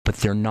but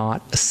they're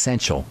not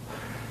essential.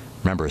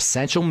 Remember,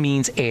 essential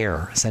means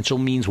air. Essential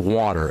means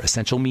water.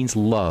 Essential means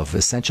love.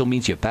 Essential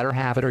means you better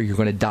have it or you're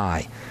going to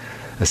die.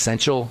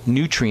 Essential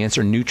nutrients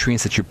are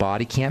nutrients that your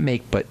body can't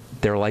make, but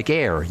they're like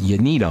air. You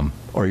need them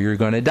or you're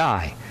going to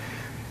die.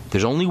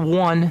 There's only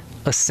one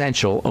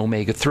essential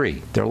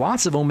omega-3. There are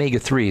lots of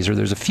omega-3s, or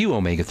there's a few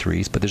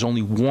omega-3s, but there's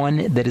only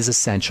one that is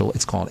essential.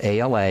 It's called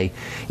ALA.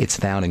 It's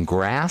found in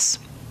grass.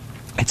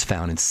 It's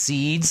found in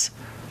seeds.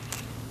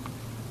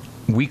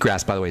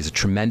 Wheatgrass, by the way, is a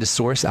tremendous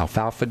source.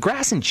 Alfalfa.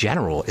 Grass in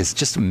general is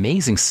just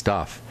amazing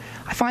stuff.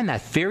 I find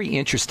that very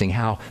interesting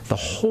how the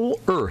whole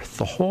earth,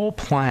 the whole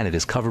planet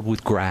is covered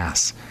with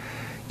grass.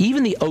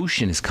 Even the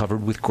ocean is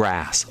covered with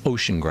grass,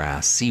 ocean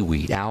grass,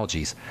 seaweed,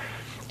 algae.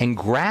 And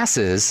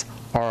grasses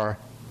are,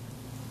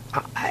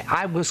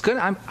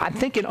 I'm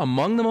thinking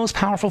among the most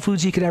powerful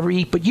foods you could ever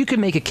eat, but you could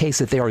make a case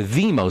that they are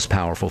the most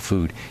powerful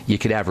food you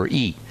could ever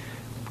eat.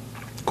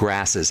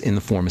 Grasses in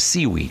the form of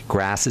seaweed,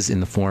 grasses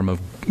in the form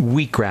of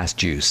wheatgrass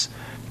juice.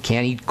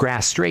 Can't eat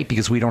grass straight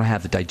because we don't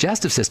have the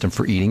digestive system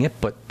for eating it,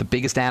 but the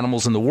biggest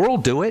animals in the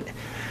world do it.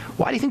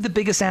 Why do you think the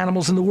biggest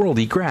animals in the world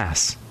eat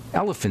grass?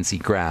 Elephants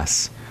eat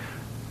grass.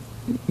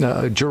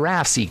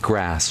 Giraffes eat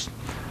grass.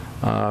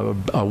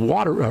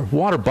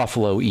 Water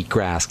buffalo eat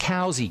grass.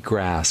 Cows eat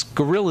grass.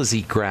 Gorillas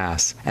eat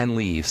grass and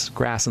leaves.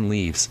 Grass and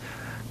leaves.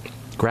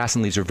 Grass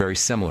and leaves are very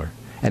similar.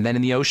 And then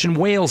in the ocean,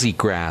 whales eat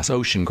grass,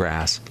 ocean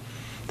grass.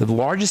 The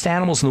largest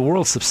animals in the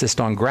world subsist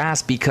on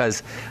grass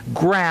because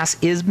grass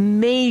is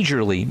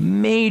majorly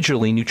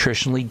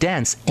nutritionally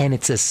dense, and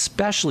it's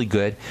especially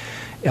good,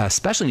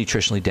 especially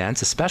nutritionally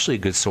dense, especially a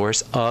good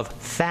source of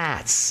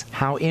fats.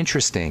 How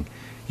interesting.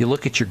 You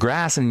look at your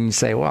grass and you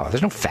say, well,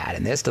 there's no fat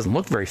in this. It doesn't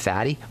look very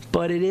fatty,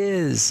 but it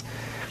is.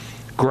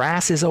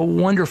 Grass is a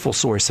wonderful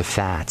source of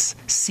fats.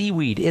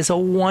 Seaweed is a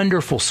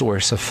wonderful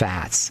source of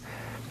fats.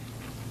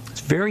 It's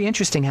very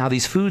interesting how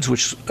these foods,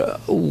 which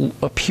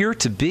appear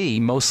to be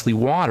mostly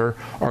water,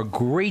 are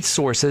great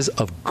sources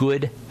of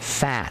good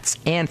fats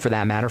and, for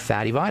that matter,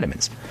 fatty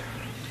vitamins.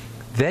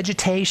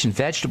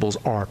 Vegetables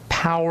are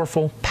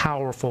powerful,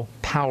 powerful,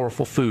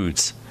 powerful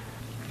foods.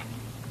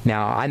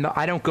 Now,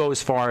 I don't go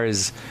as far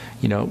as,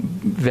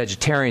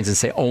 vegetarians and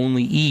say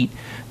only eat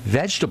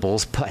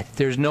vegetables, but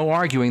there's no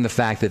arguing the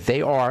fact that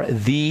they are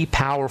the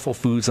powerful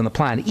foods on the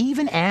planet.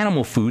 Even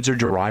animal foods are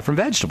derived from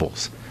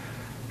vegetables.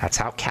 That's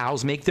how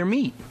cows make their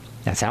meat.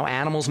 That's how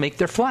animals make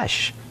their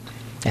flesh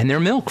and their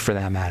milk, for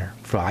that matter,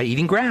 by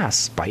eating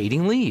grass, by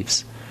eating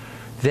leaves.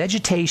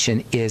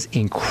 Vegetation is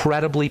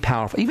incredibly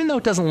powerful, even though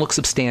it doesn't look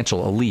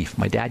substantial. A leaf.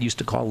 My dad used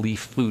to call leaf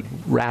food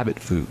rabbit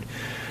food.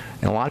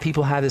 And a lot of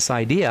people have this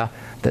idea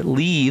that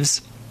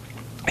leaves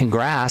and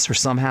grass are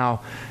somehow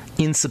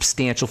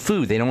insubstantial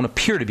food. They don't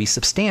appear to be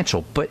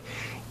substantial. But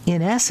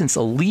in essence,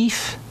 a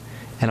leaf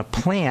and a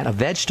plant, a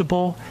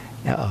vegetable,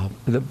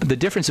 the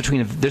difference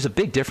between, there's a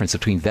big difference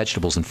between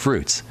vegetables and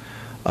fruits,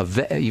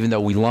 even though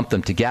we lump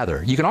them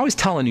together. You can always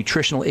tell a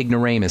nutritional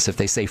ignoramus if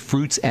they say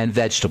fruits and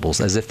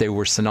vegetables as if they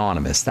were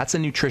synonymous. That's a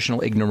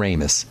nutritional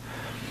ignoramus,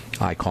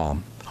 I call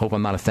them. Hope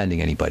I'm not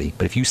offending anybody.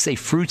 But if you say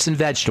fruits and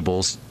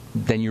vegetables,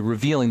 then you're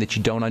revealing that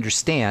you don't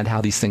understand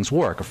how these things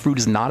work. A fruit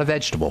is not a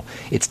vegetable.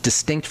 It's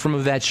distinct from a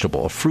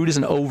vegetable. A fruit is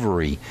an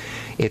ovary.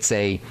 It's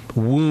a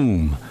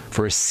womb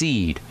for a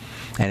seed.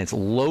 And it's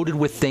loaded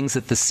with things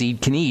that the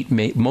seed can eat,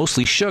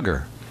 mostly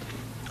sugar.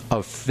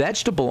 A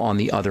vegetable, on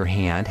the other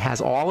hand,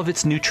 has all of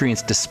its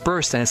nutrients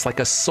dispersed, and it's like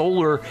a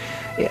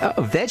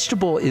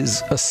vegetable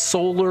is a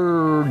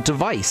solar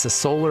device,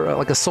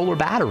 like a solar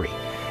battery.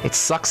 It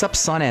sucks up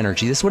sun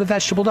energy. This is what a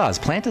vegetable does.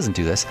 Plant doesn't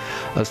do this.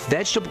 A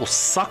vegetable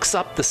sucks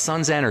up the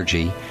sun's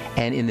energy,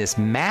 and in this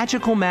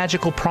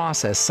magical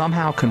process,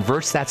 somehow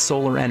converts that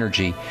solar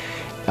energy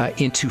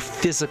into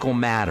physical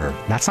matter.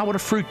 That's not what a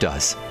fruit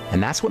does.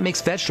 And that's what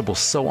makes vegetables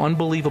so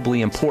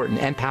unbelievably important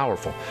and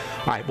powerful.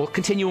 All right, we'll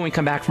continue when we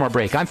come back from our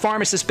break. I'm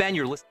Pharmacist Ben.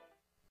 You're listening.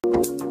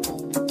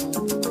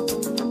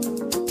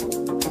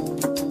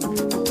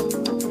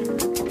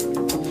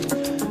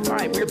 All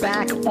right, we're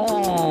back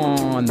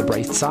on the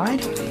bright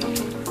side.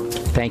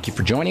 Thank you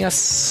for joining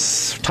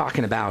us.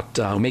 Talking about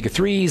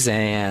omega-3s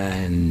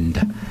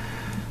and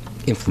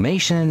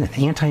inflammation and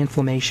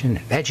anti-inflammation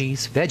and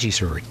veggies.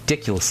 Veggies are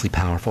ridiculously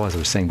powerful, as I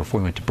was saying before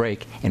we went to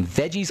break. And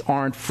veggies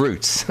aren't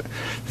fruits.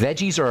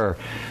 Veggies are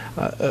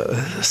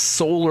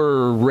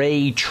solar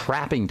ray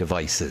trapping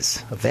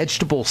devices. A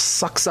vegetable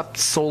sucks up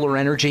solar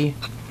energy.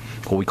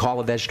 What we call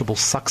a vegetable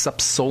sucks up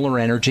solar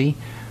energy,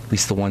 at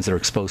least the ones that are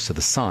exposed to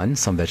the sun.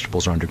 Some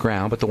vegetables are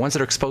underground, but the ones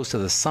that are exposed to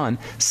the sun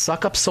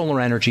suck up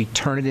solar energy,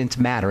 turn it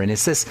into matter. And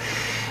it's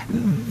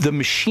the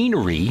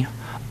machinery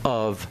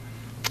of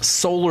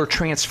solar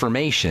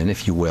transformation,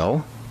 if you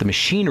will, the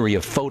machinery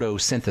of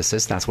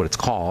photosynthesis, that's what it's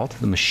called,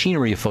 the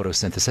machinery of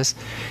photosynthesis,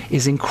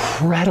 is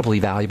incredibly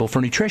valuable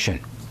for nutrition.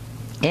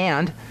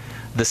 And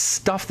the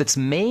stuff that's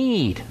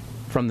made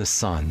from the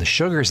sun, the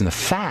sugars and the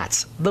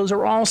fats, those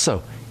are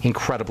also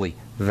incredibly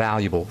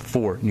valuable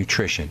for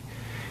nutrition.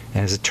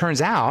 And as it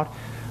turns out,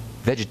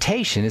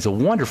 vegetation is a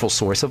wonderful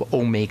source of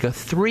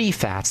omega-3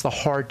 fats, the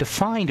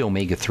hard-to-find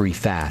omega-3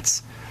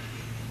 fats.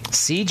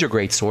 Seeds are a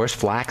great source.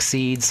 Flax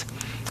seeds,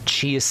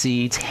 chia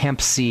seeds,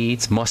 hemp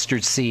seeds,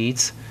 mustard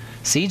seeds.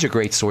 Seeds are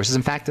great sources.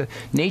 In fact,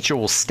 nature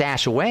will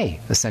stash away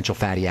essential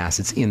fatty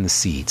acids in the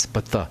seeds.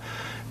 But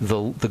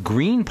the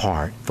green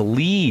part, the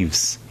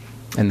leaves,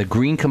 and the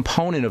green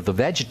component of the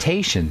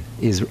vegetation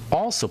is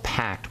also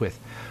packed with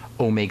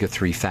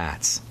omega-3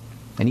 fats.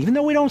 And even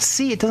though we don't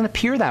see it, it doesn't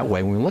appear that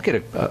way. When we look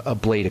at a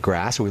blade of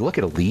grass or we look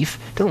at a leaf,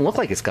 it doesn't look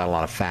like it's got a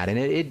lot of fat in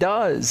it. It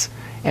does.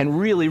 And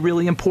really,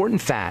 really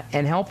important fat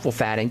and helpful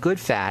fat and good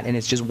fat. And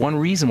it's just one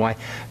reason why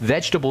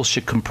vegetables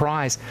should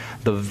comprise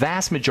the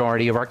vast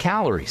majority of our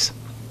calories.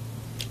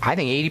 I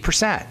think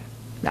 80%.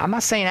 Now, I'm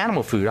not saying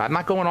animal food. I'm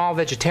not going all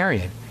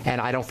vegetarian.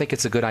 And I don't think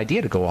it's a good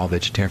idea to go all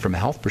vegetarian from a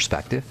health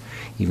perspective,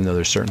 even though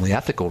there's certainly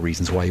ethical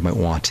reasons why you might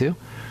want to.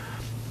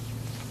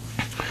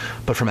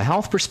 But from a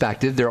health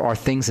perspective, there are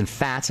things in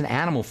fats and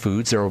animal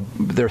foods. There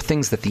are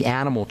things that the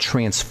animal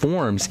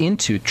transforms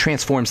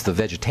the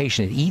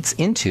vegetation it eats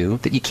into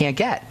that you can't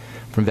get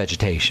from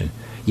vegetation.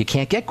 You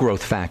can't get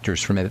growth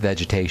factors from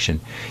vegetation.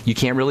 You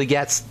can't really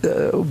get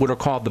what are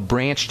called the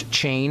branched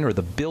chain or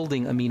the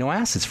building amino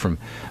acids from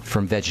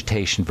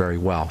vegetation very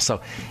well.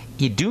 So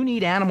you do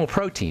need animal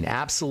protein,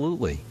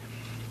 absolutely.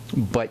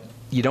 But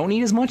you don't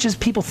need as much as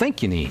people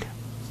think you need.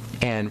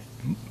 And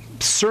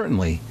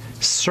certainly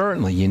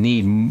you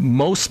need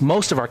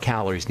most of our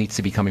calories needs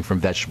to be coming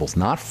from vegetables,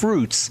 not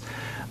fruits,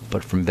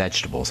 but from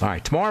vegetables. All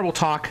right, tomorrow we'll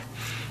talk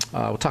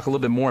a little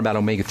bit more about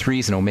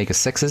omega-3s and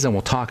omega-6s, and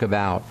we'll talk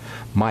about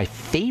my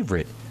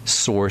favorite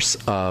source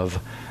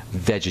of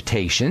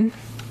vegetation.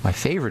 My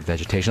favorite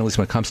vegetation, at least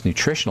when it comes to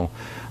nutritional,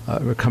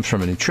 it comes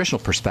from a nutritional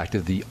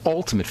perspective, the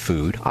ultimate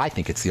food. I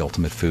think it's the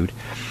ultimate food.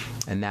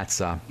 And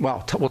that's,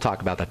 we'll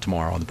talk about that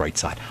tomorrow on the bright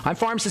side. I'm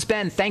Pharmacist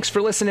Ben. Thanks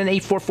for listening.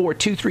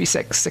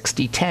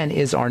 844-236-6010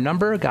 is our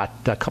number. Got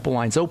a couple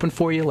lines open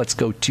for you. Let's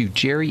go to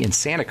Jerry in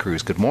Santa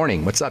Cruz. Good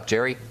morning. What's up,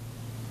 Jerry?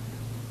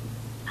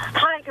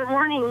 Hi, good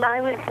morning.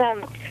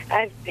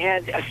 I've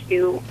had a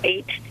few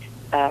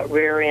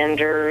rear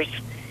enders,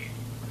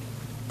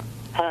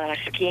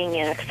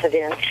 skiing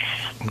accident.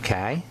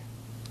 Okay.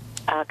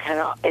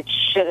 It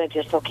should have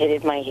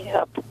dislocated my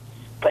hip,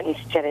 but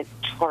instead it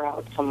tore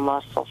out some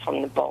muscle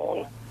from the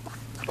bone.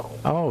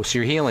 Oh, so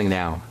you're healing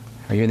now.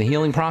 Are you in the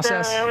healing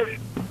process? That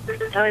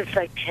was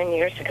like 10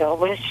 years ago,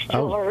 but it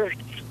still hurts.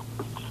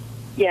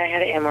 Yeah, I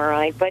had an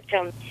MRI, but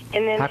and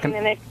then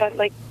I felt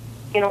like,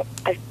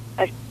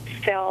 I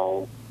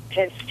fell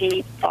 10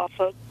 feet off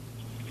of.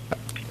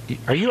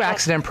 Are you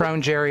accident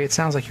prone, Jerry? It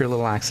sounds like you're a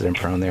little accident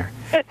prone there.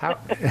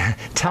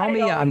 Tell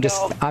me, I'm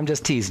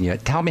just teasing you.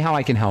 Tell me how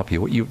I can help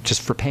you. You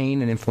just for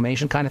pain and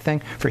inflammation kind of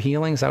thing? For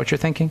healing? Is that what you're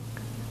thinking?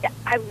 Yeah,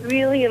 I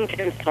really am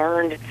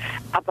concerned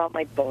about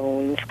my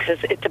bones because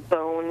it's a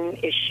bone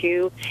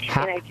issue,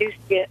 and I do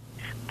get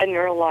a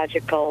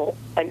neurological.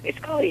 He's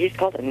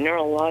called a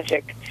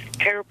neurologic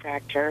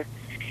chiropractor,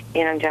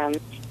 and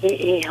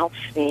he helps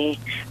me,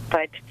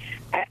 but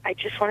I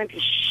just want to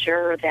be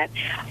sure that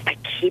I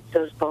keep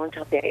those bones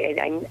healthy.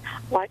 I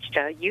watched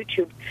a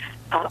YouTube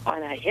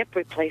on a hip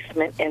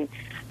replacement, and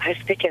I was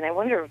thinking, I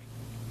wonder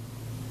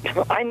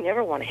if I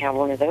never want to have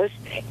one of those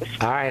things.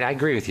 All right, I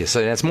agree with you.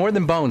 So that's more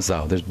than bones,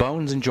 though. There's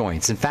bones and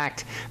joints. In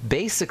fact,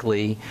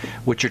 basically,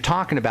 what you're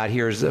talking about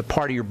here is a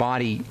part of your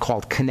body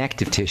called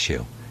connective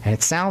tissue. And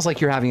it sounds like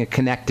you're having a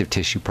connective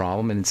tissue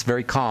problem, and it's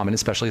very common,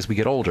 especially as we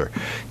get older.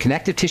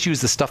 Connective tissue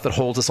is the stuff that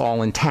holds us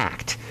all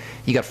intact.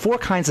 You got 4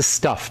 kinds of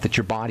stuff that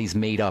your body's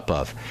made up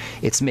of.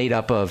 It's made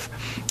up of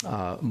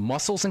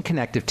muscles and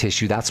connective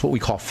tissue. That's what we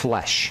call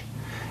flesh.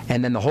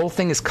 And then the whole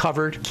thing is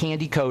covered,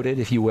 candy-coated,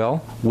 if you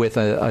will, with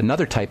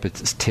another type of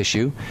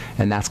tissue,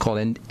 and that's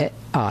called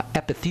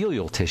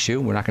epithelial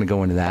tissue. We're not going to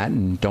go into that,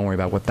 and don't worry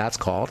about what that's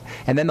called.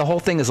 And then the whole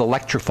thing is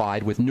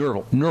electrified with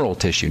neural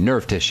tissue,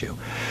 nerve tissue.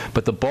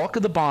 But the bulk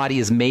of the body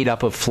is made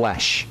up of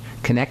flesh,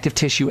 connective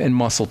tissue, and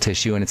muscle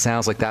tissue, and it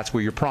sounds like that's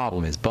where your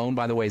problem is. Bone,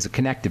 by the way, is a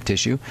connective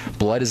tissue.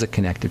 Blood is a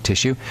connective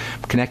tissue.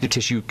 Connective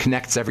tissue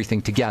connects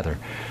everything together.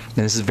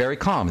 And this is very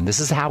common.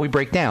 This is how we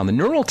break down. The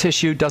neural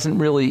tissue doesn't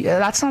really,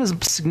 that's not as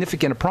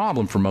significant a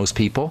problem for most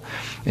people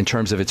in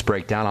terms of its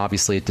breakdown.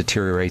 Obviously, it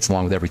deteriorates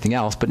along with everything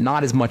else, but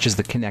not as much as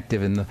the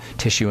connective and the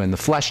tissue and the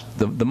flesh,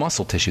 the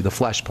muscle tissue, the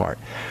flesh part.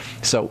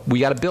 So we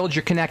got to build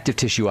your connective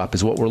tissue up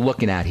is what we're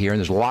looking at here, and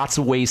there's lots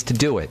of ways to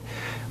do it.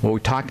 Well,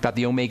 we talked about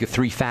the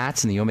omega-3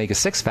 fats and the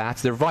omega-6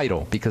 fats. They're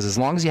vital because as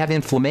long as you have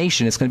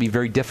inflammation, it's going to be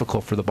very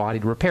difficult for the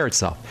body to repair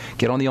itself.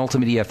 Get on the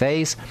Ultimate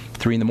EFAs,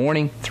 3 in the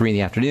morning, 3 in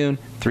the afternoon,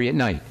 3 at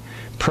night.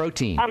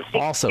 Protein,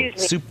 also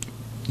soup.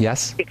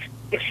 Yes?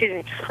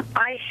 Excuse me.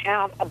 I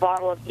have a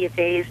bottle of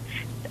EFAs,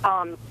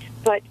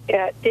 but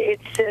it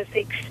says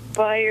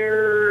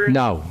expired.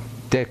 No,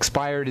 the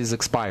expired is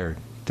expired.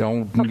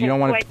 You don't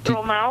want to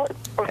throw them out?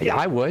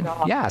 I would.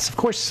 Yes, of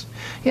course.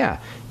 Yeah.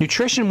 When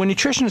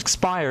nutrition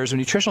expires, when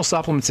nutritional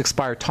supplements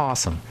expire,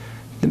 toss them.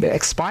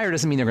 Expire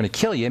doesn't mean they're going to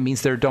kill you. It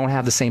means they don't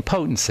have the same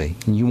potency,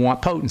 and you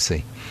want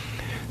potency.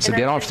 So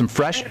get on some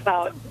fresh.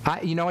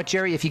 You know what,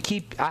 Jerry? If you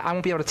keep, I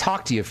won't be able to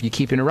talk to you if you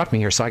keep interrupting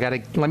me here. So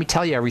let me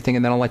tell you everything,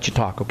 and then I'll let you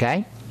talk.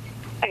 Okay?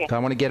 Okay. I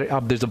want to get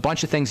it. There's a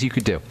bunch of things you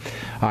could do.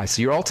 All right,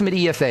 so your ultimate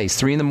EFAs,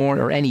 3 in the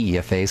morning, or any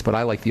EFAs, but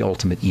I like the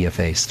ultimate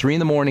EFAs. 3 in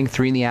the morning,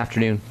 3 in the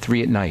afternoon,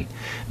 3 at night.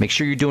 Make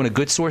sure you're doing a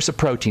good source of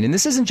protein. And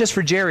this isn't just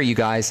for Jerry, you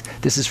guys.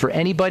 This is for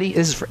anybody.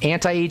 This is for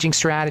anti-aging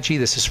strategy.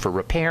 This is for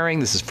repairing.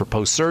 This is for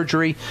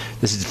post-surgery.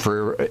 This is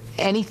for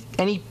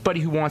anybody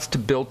who wants to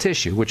build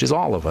tissue, which is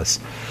all of us.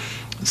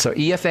 So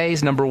EFA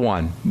is number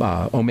one.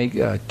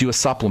 Do a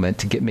supplement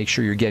to make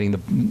sure you're getting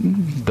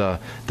the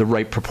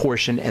right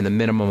proportion and the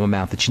minimum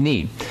amount that you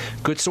need.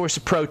 Good source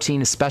of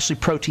protein, especially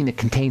protein that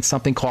contains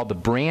something called the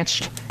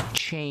branched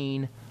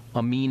chain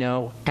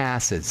amino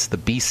acids, the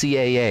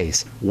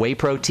BCAAs, whey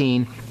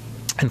protein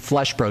and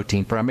flesh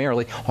protein,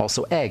 primarily,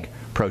 also egg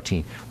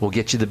protein will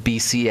get you the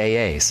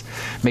BCAAs.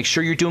 Make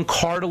sure you're doing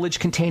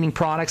cartilage-containing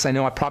products. I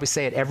know I probably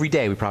say it every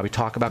day. We probably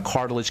talk about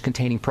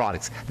cartilage-containing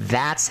products.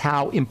 That's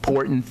how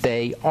important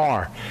they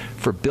are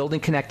for building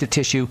connective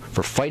tissue,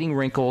 for fighting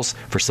wrinkles,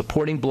 for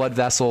supporting blood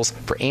vessels,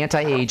 for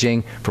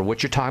anti-aging, for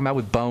what you're talking about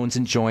with bones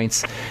and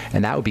joints.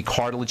 And that would be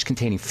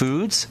cartilage-containing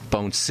foods,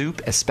 bone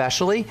soup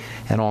especially,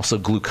 and also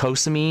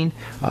glucosamine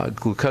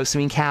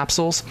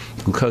capsules,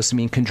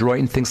 glucosamine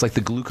chondroitin, things like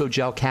the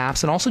glucogel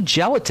caps, and also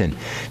gelatin.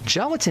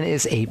 Gelatin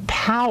is a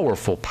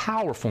powerful,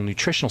 powerful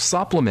nutritional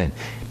supplement.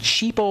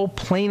 Cheapo,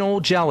 plain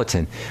old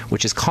gelatin,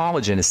 which is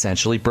collagen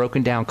essentially,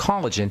 broken down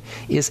collagen,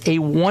 is a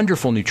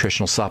wonderful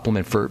nutritional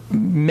supplement for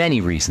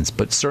many reasons,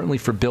 but certainly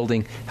for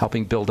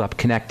helping build up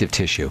connective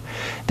tissue.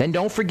 Then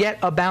don't forget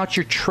about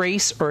your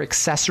trace or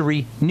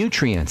accessory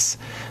nutrients.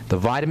 The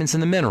vitamins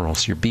and the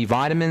minerals, your B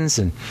vitamins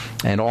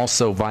and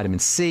also vitamin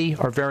C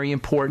are very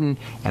important,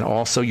 and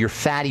also your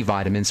fatty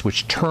vitamins,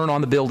 which turn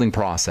on the building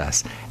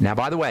process. Now,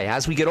 by the way,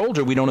 as we get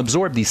older, we don't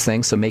absorb these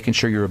things, so making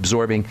sure you're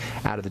absorbing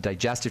out of the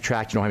digestive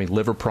tract, you don't have any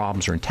liver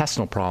problems or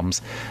intestinal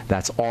problems,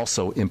 that's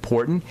also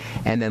important.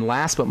 And then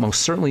last but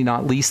most certainly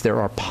not least,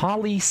 there are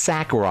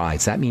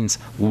polysaccharides. That means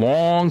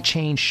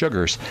long-chain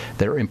sugars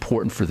that are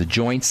important for the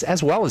joints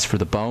as well as for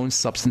the bones.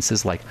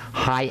 Substances like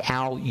high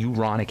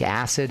hyaluronic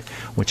acid,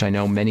 which I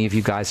know many of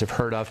you guys have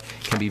heard of,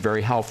 can be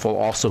very helpful.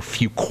 Also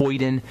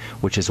fucoidan,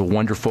 which is a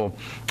wonderful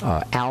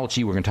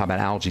algae. We're going to talk about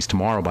algae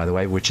tomorrow, by the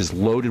way, which is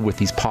loaded with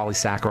these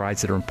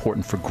polysaccharides that are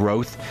important for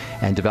growth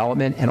and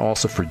development, and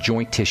also for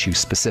joint tissue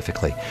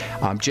specifically.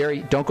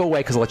 Jerry, don't go away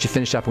because I'll let you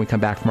finish up when we come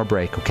back from our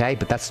break, okay?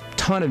 But that's a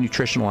ton of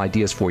nutritional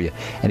ideas for you.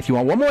 And if you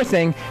want one more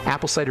thing,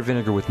 apple cider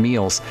vinegar with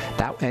meals,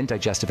 and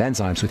digestive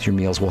enzymes with your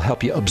meals will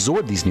help you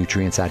absorb these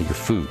nutrients out of your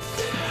food.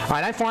 All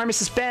right, I'm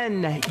Pharmacist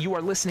Ben. You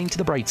are listening to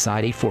The Bright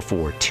Side.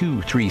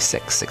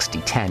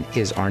 844-236-6010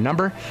 is our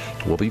number.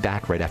 We'll be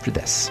back right after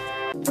this.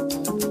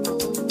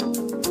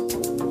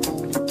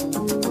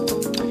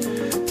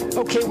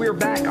 Okay, we're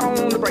back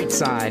on The Bright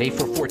Side.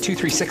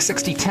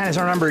 844-236-6010 is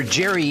our number.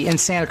 Jerry in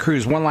Santa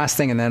Cruz, one last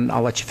thing, and then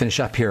I'll let you finish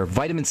up here.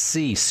 Vitamin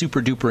C,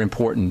 super duper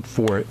important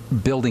for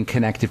building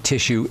connective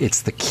tissue.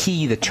 It's the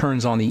key that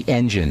turns on the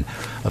engine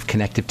of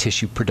connective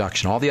tissue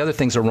production. All the other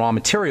things are raw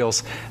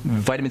materials.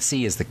 Vitamin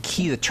C is the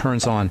key that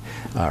turns on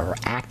or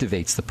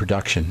activates the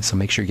production. So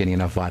make sure you're getting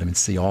enough vitamin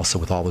C also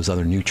with all those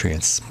other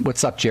nutrients.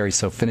 What's up, Jerry?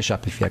 So finish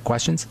up if you have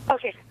questions.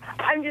 Okay.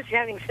 I'm just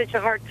having such a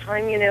hard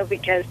time,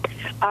 because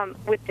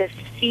with the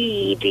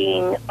sea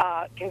being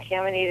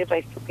contaminated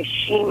by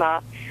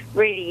Fukushima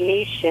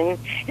radiation,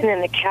 and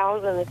then the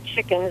cows and the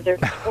chickens, they're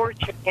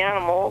tortured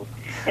animals.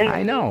 And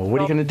I know. What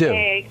are you going to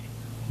do?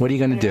 What are you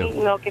going to do? Eat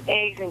milk and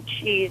eggs and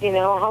cheese,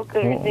 how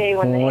good are they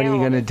when What are you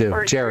going to do?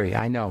 Tortured? Jerry,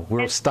 I know.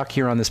 We're stuck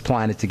here on this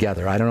planet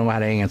together. I don't know how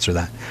to answer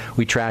that.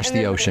 We trash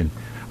the ocean.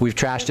 We've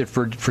trashed it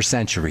for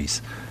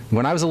centuries.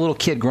 When I was a little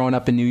kid growing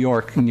up in New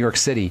York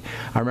City,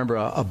 I remember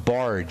a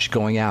barge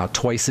going out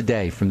twice a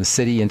day from the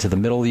city into the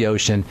middle of the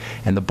ocean,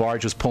 and the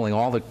barge was pulling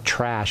all the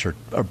trash or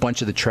a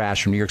bunch of the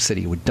trash from New York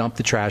City. It would dump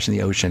the trash in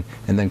the ocean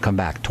and then come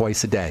back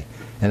twice a day.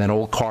 And then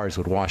old cars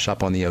would wash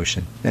up on the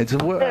ocean. This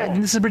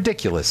is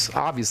ridiculous,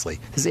 obviously.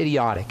 This is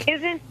idiotic.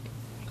 Isn't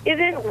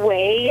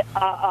whey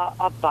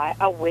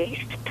a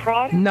waste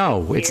product?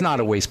 No, it's not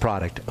a waste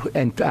product.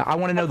 And I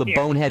want to know the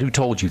bonehead who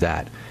told you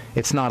that.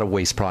 It's not a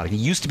waste product. It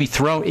used to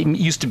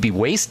be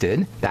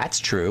wasted. That's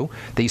true.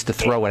 They used to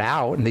throw it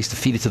out, and they used to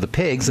feed it to the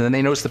pigs, and then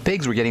they noticed the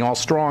pigs were getting all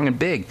strong and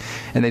big,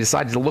 and they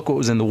decided to look what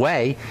was in the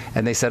way,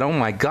 and they said, oh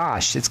my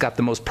gosh, it's got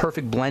the most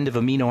perfect blend of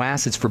amino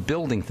acids for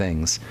building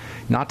things,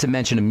 not to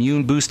mention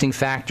immune boosting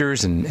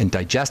factors and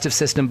digestive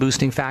system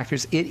boosting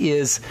factors. It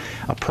is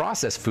a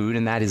processed food,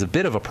 and that is a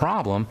bit of a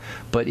problem,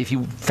 but if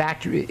you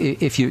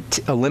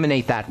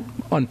eliminate that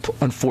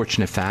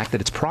unfortunate fact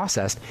that it's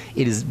processed,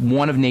 it is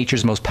one of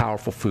nature's most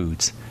powerful foods.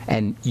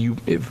 And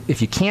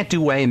if you can't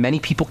do whey, and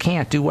many people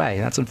can't do whey,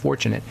 that's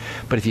unfortunate.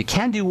 But if you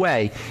can do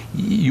whey,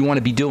 you want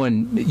to be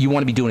doing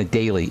it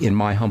daily, in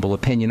my humble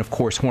opinion. Of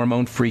course,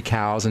 hormone-free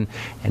cows and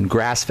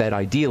grass-fed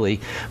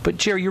ideally. But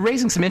Jerry, you're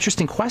raising some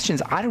interesting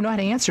questions. I don't know how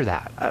to answer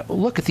that.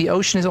 Look, the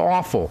ocean is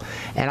awful,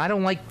 and I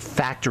don't like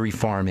factory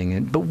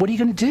farming. But what are you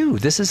going to do?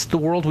 This is the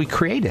world we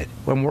created,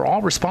 and we're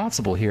all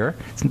responsible here.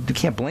 You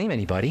can't blame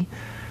anybody,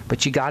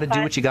 but you got to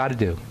do what you got to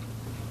do.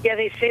 Yeah,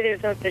 they say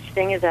there's no such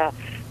thing as a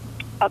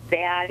a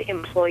bad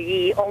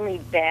employee, only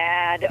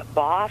bad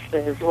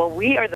bosses. Well, we are the